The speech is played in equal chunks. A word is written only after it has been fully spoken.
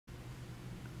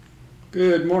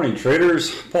Good morning,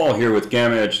 traders. Paul here with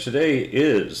GammaEdge. Today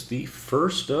is the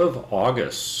 1st of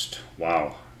August.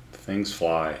 Wow, things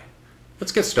fly.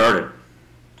 Let's get started.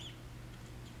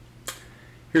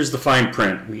 Here's the fine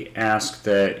print. We ask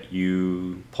that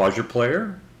you pause your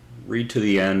player, read to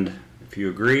the end. If you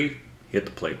agree, hit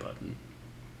the play button.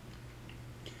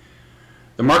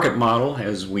 The market model,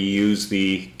 as we use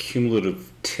the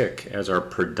cumulative tick as our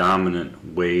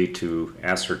predominant way to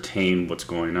ascertain what's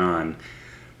going on,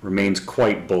 remains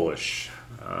quite bullish.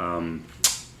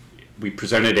 We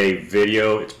presented a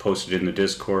video, it's posted in the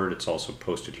Discord, it's also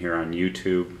posted here on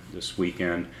YouTube this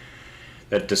weekend,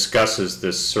 that discusses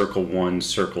this circle 1,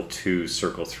 circle 2,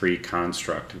 circle 3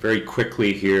 construct. Very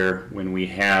quickly here, when we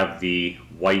have the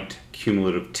white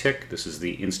cumulative tick, this is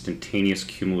the instantaneous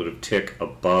cumulative tick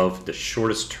above the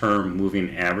shortest term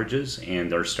moving averages,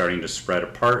 and they're starting to spread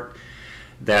apart.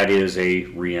 That is a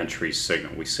re-entry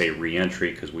signal. We say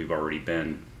re-entry because we've already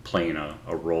been playing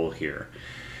a role here.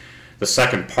 The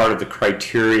second part of the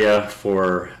criteria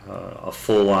for a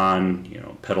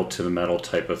full-on, pedal to the metal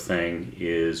type of thing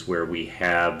is where we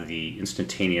have the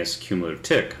instantaneous cumulative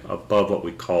tick above what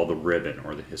we call the ribbon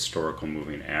or the historical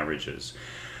moving averages.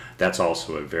 That's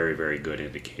also a very, very good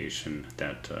indication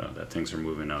that that things are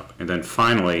moving up. And then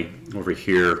finally, over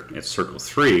here at circle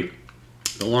 3,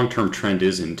 the long-term trend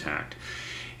is intact.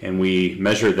 And we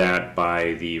measure that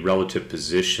by the relative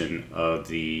position of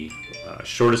the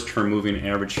shortest term moving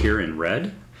average here in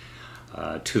red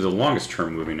to the longest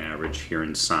term moving average here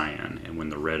in cyan. And when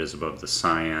the red is above the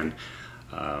cyan,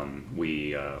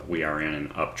 we are in an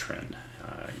uptrend.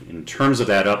 In terms of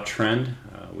that uptrend,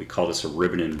 we call this a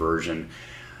ribbon inversion.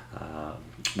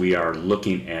 We are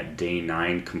looking at day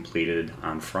 9 completed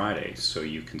on Friday. So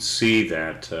you can see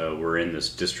that we're in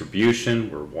this distribution.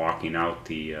 We're walking out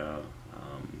the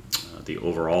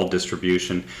overall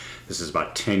distribution. This is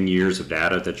about 10 years of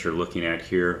data that you're looking at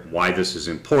here. Why this is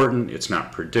important, it's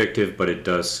not predictive, but it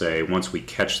does say once we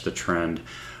catch the trend,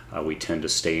 we tend to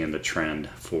stay in the trend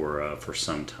for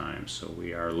some time. So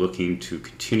we are looking to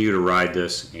continue to ride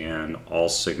this, and all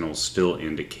signals still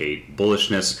indicate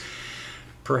bullishness.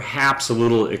 Perhaps a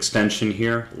little extension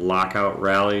here, lockout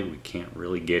rally. We can't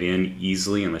really get in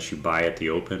easily unless you buy at the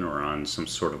open or on some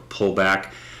sort of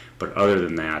pullback. But other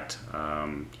than that,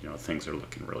 things are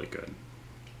looking really good.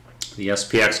 The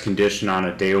SPX condition on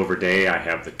a day over day, I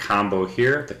have the combo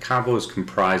here. The combo is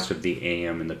comprised of the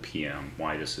AM and the PM.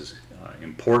 Why this is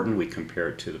important, we compare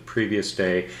it to the previous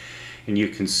day. And you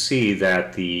can see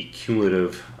that the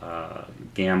cumulative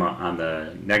gamma on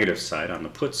the negative side, on the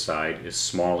put side, is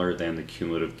smaller than the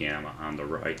cumulative gamma on the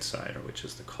right side, which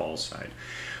is the call side.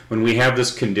 When we have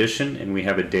this condition and we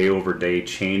have a day over day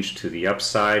change to the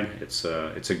upside, it's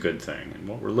a good thing. And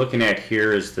what we're looking at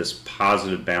here is this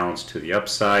positive balance to the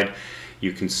upside.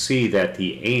 You can see that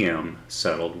the AM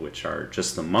settled, which are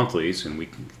just the monthlies, and we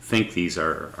think these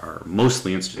are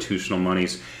mostly institutional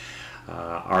monies,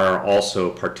 are also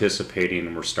participating,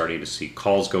 and we're starting to see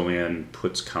calls go in,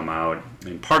 puts come out,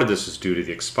 and part of this is due to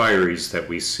the expiries that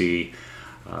we see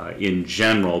in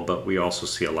general, but we also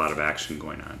see a lot of action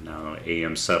going on. Now,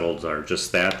 AM settled are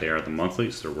just that, they are the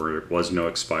monthlies. There was no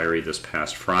expiry this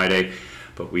past Friday,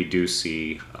 but we do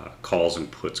see calls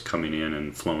and puts coming in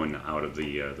and flowing out of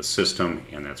the system,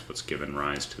 and that's what's given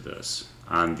rise to this.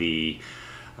 On the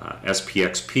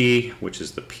SPXP, which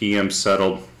is the PM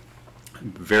settled,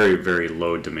 very, very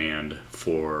low demand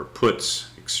for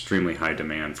puts, extremely high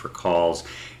demand for calls,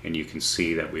 and you can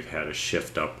see that we've had a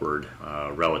shift upward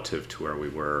relative to where we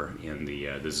were in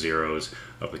the zeros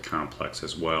of the complex,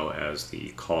 as well as the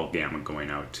call gamma going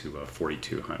out to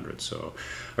 4,200. So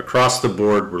across the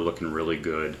board, we're looking really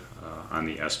good on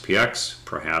the SPX,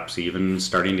 perhaps even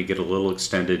starting to get a little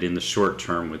extended in the short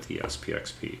term with the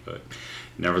SPXP, but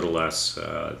nevertheless,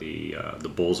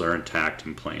 the bulls are intact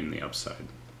and playing the upside.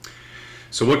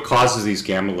 So what causes these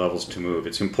gamma levels to move?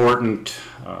 It's important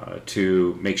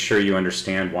to make sure you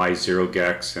understand why 0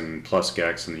 gex and plus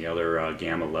gex and the other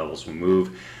gamma levels will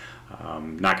move.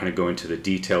 I'm not going to go into the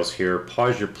details here.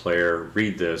 Pause your player,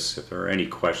 read this. If there are any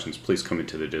questions, please come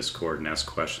into the Discord and ask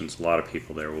questions. A lot of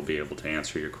people there will be able to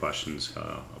answer your questions,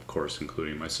 of course,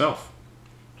 including myself.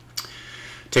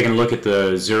 Taking a look at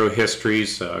the zero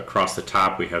histories, across the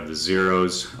top we have the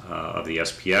zeros of the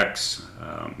SPX.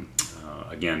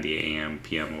 Again, the AM,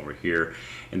 PM over here,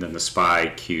 and then the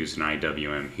SPY, Qs, and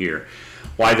IWM here.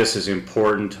 Why this is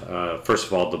important, first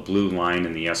of all, the blue line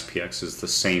in the SPX is the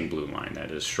same blue line,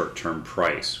 that is short-term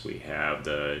price. We have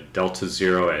the delta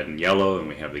zero in yellow, and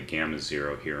we have the gamma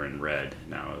zero here in red.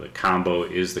 Now, the combo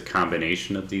is the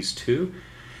combination of these two.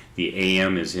 The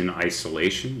AM is in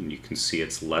isolation, and you can see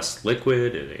it's less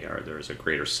liquid. There's a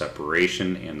greater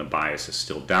separation, and the bias is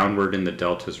still downward in the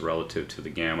deltas relative to the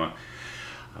gamma.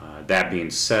 That being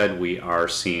said, we are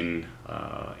seeing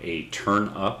a turn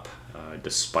up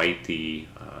despite the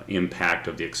impact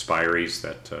of the expiries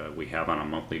that we have on a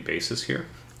monthly basis here.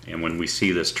 And when we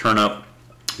see this turn up,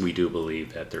 we do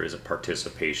believe that there is a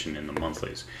participation in the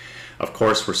monthlies. Of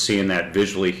course, we're seeing that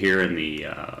visually here in the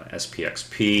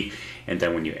SPXP, and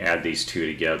then when you add these two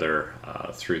together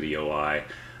through the OI,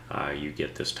 you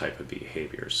get this type of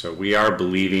behavior. So we are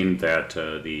believing that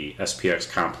the SPX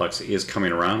complex is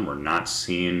coming around. We're not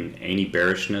seeing any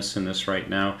bearishness in this right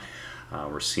now.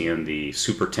 We're seeing the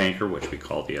super tanker, which we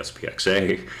call the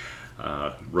SPXA,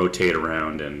 rotate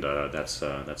around, and that's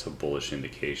a bullish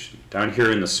indication. Down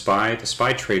here in the SPY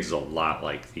trades a lot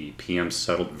like the PM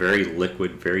settled, very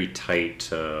liquid, very tight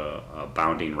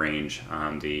bounding range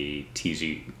on the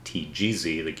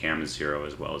TGZ, the gamma 0,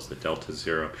 as well as the delta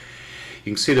 0.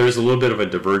 You can see there is a little bit of a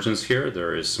divergence here.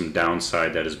 There is some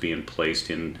downside that is being placed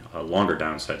in, a longer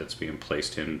downside that's being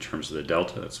placed in terms of the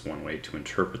delta. That's one way to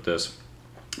interpret this.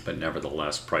 But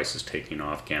nevertheless, price is taking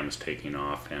off, gamma's taking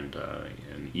off, and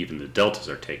even the deltas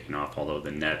are taking off, although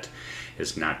the net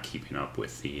is not keeping up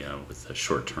with the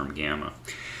short-term gamma.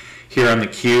 Here on the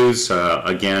Qs,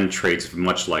 again, trades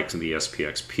much like the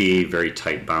SPXP, very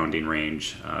tight bounding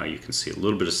range. You can see a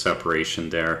little bit of separation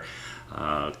there.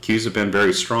 Qs have been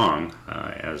very strong,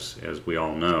 as we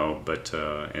all know, but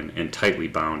and tightly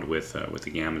bound with the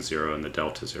gamma 0 and the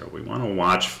delta 0. We want to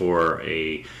watch for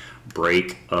a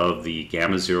break of the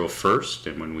gamma 0 first,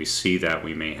 and when we see that,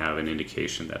 we may have an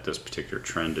indication that this particular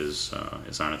trend is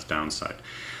on its downside.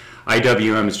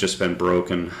 IWM has just been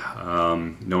broken.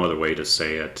 No other way to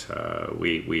say it.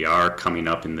 We are coming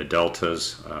up in the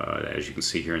deltas, as you can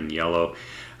see here in yellow.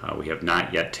 We have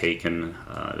not yet taken.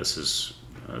 This is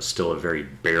still a very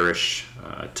bearish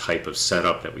type of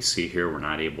setup that we see here. We're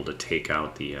not able to take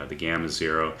out the gamma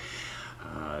 0.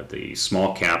 The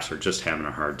small caps are just having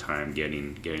a hard time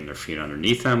getting their feet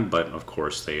underneath them, but of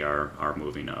course they are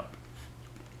moving up.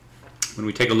 When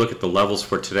we take a look at the levels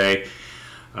for today,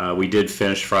 we did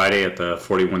finish Friday at the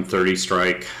 4130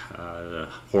 strike. The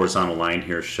horizontal line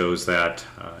here shows that.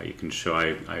 You can show,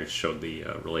 I showed the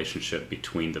relationship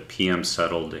between the PM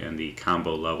settled and the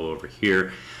combo level over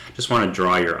here. Just want to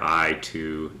draw your eye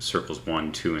to circles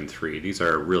 1, 2, and 3. These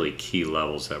are really key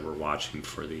levels that we're watching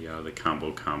for the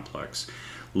combo complex.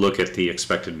 Look at the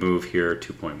expected move here,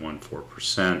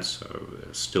 2.14%, so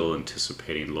still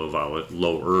anticipating lower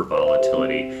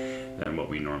volatility than what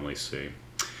we normally see.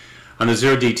 On the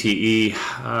 0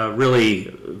 DTE,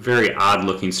 really very odd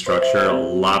looking structure. A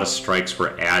lot of strikes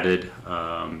were added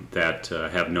that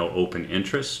have no open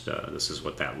interest. This is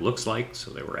what that looks like,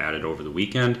 so they were added over the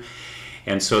weekend.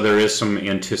 And so there is some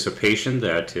anticipation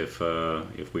that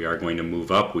if we are going to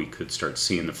move up, we could start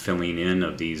seeing the filling in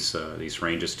of these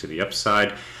ranges to the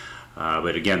upside.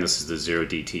 But again, this is the 0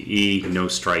 DTE. No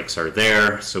strikes are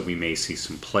there, so we may see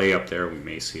some play up there. We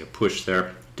may see a push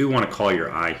there. Do want to call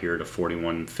your eye here to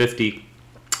 4150.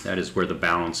 That is where the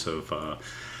balance of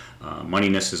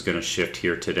moneyness is going to shift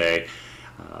here today.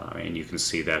 And you can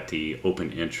see that the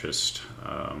open interest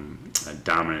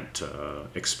dominant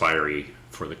expiry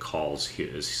for the calls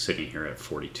is sitting here at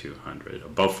 4,200.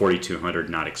 Above 4,200,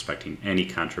 not expecting any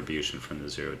contribution from the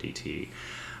 0 DTE.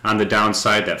 On the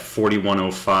downside, that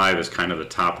 4105 is kind of the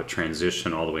top of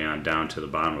transition all the way on down to the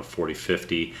bottom of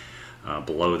 4050.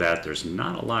 Below that, there's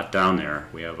not a lot down there.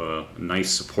 We have a nice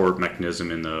support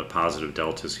mechanism in the positive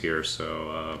deltas here,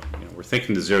 so we're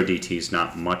thinking the 0 DT is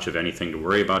not much of anything to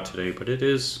worry about today, but it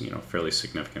is fairly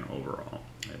significant overall,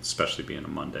 especially being a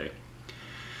Monday.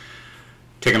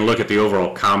 Taking a look at the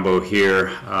overall combo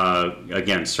here,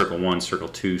 again, circle 1, circle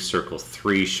 2, circle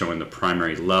 3 showing the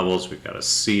primary levels. We've got a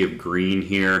sea of green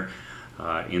here.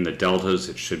 In the deltas,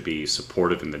 it should be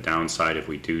supportive in the downside if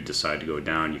we do decide to go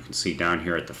down. You can see down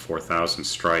here at the 4,000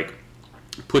 strike,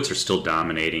 puts are still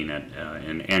dominating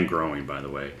and growing, by the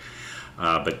way.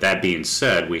 But that being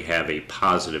said, we have a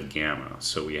positive gamma.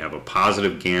 So we have a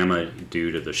positive gamma due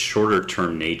to the shorter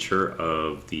term nature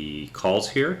of the calls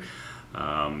here.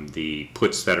 The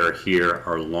puts that are here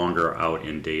are longer out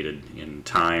and dated in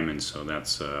time, and so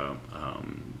that's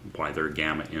why their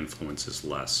gamma influence is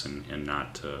less and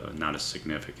not as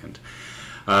significant.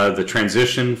 The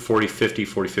transition 40-50,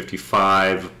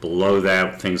 40-55, below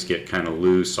that things get kind of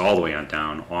loose all the way on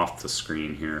down off the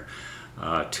screen here.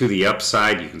 To the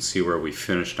upside, you can see where we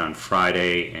finished on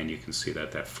Friday, and you can see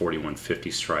that that 4150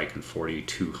 strike and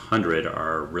 4200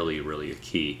 are really a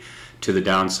key. To the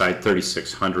downside,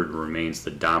 3600 remains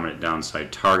the dominant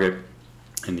downside target.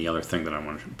 And the other thing that I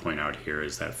want to point out here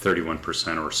is that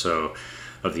 31% or so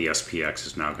of the SPX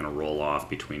is now going to roll off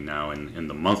between now and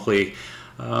the monthly.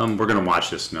 We're going to watch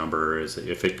this number. As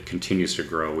if it continues to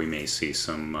grow, we may see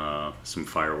some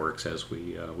fireworks as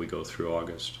we go through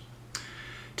August.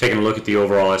 Taking a look at the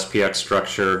overall SPX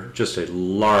structure, just a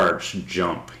large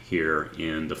jump here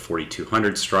in the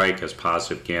 4200 strike as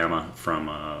positive gamma from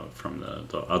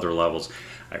the other levels.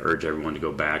 I urge everyone to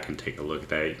go back and take a look at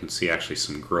that. You can see actually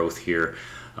some growth here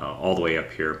all the way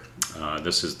up here.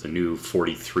 This is the new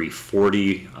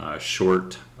 4340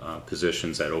 short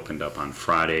positions that opened up on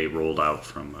Friday, rolled out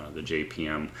from the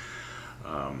JPM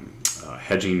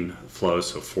hedging flow.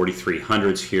 So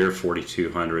 4300s here,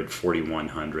 4200,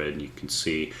 4100. You can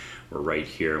see we're right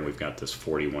here, and we've got this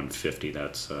 4150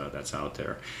 that's out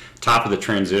there. Top of the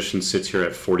transition sits here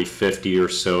at 4050 or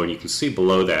so, and you can see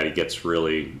below that it gets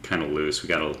really kind of loose. We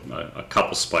got a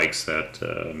couple spikes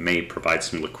that may provide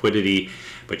some liquidity,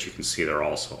 but you can see they're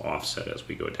also offset as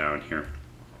we go down here.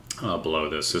 Below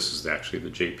this is actually the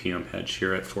JPM hedge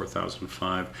here at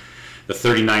 4005. The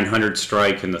 3900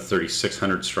 strike and the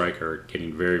 3600 strike are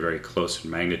getting very, very close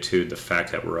in magnitude. The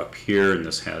fact that we're up here and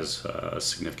this has a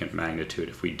significant magnitude,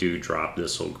 if we do drop,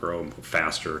 this will grow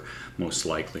faster, most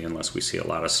likely, unless we see a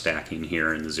lot of stacking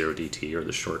here in the 0DT or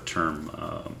the short-term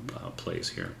plays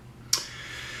here.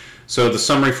 So the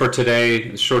summary for today,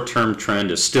 the short-term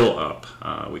trend is still up.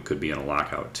 We could be in a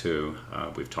lockout too.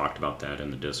 We've talked about that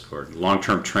in the Discord.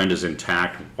 Long-term trend is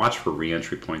intact. Watch for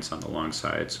re-entry points on the long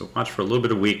side. So watch for a little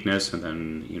bit of weakness and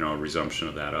then, you know, a resumption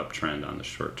of that uptrend on the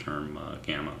short-term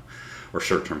gamma, or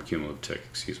short-term cumulative tick,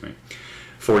 excuse me.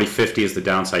 4050 is the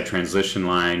downside transition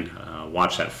line.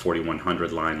 Watch that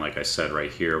 4100 line, like I said right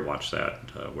here. Watch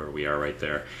that where we are right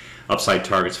there. Upside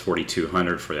target's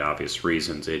 4200 for the obvious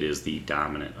reasons. It is the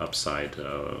dominant upside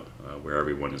where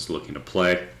everyone is looking to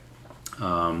play.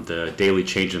 The daily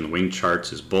change in the wing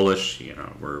charts is bullish. You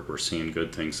know, we're seeing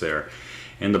good things there,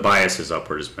 and the bias is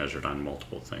upward as measured on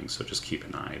multiple things. So just keep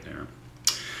an eye there.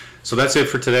 So that's it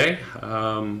for today.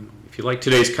 If you like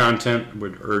today's content, I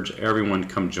would urge everyone to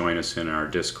come join us in our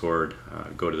Discord.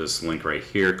 Go to this link right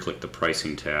here, click the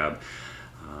pricing tab,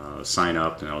 sign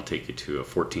up, and that'll take you to a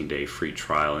 14-day free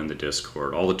trial in the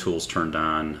Discord. All the tools turned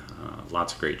on,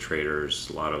 lots of great traders,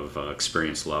 a lot of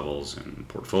experience levels and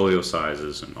portfolio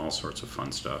sizes and all sorts of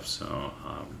fun stuff. So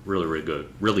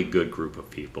really good group of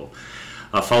people.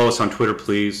 Follow us on Twitter,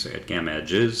 please, at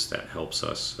GammaEdges. That helps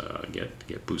us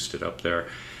get boosted up there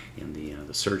in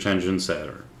the search engines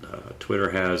that Twitter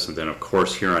has. And then, of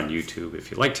course, here on YouTube. If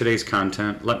you like today's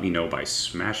content, let me know by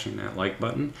smashing that like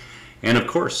button. And, of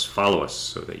course, follow us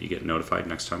so that you get notified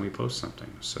next time we post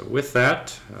something. So with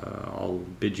that, I'll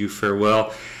bid you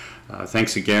farewell.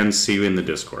 Thanks again. See you in the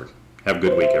Discord. Have a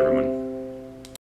good week, everyone.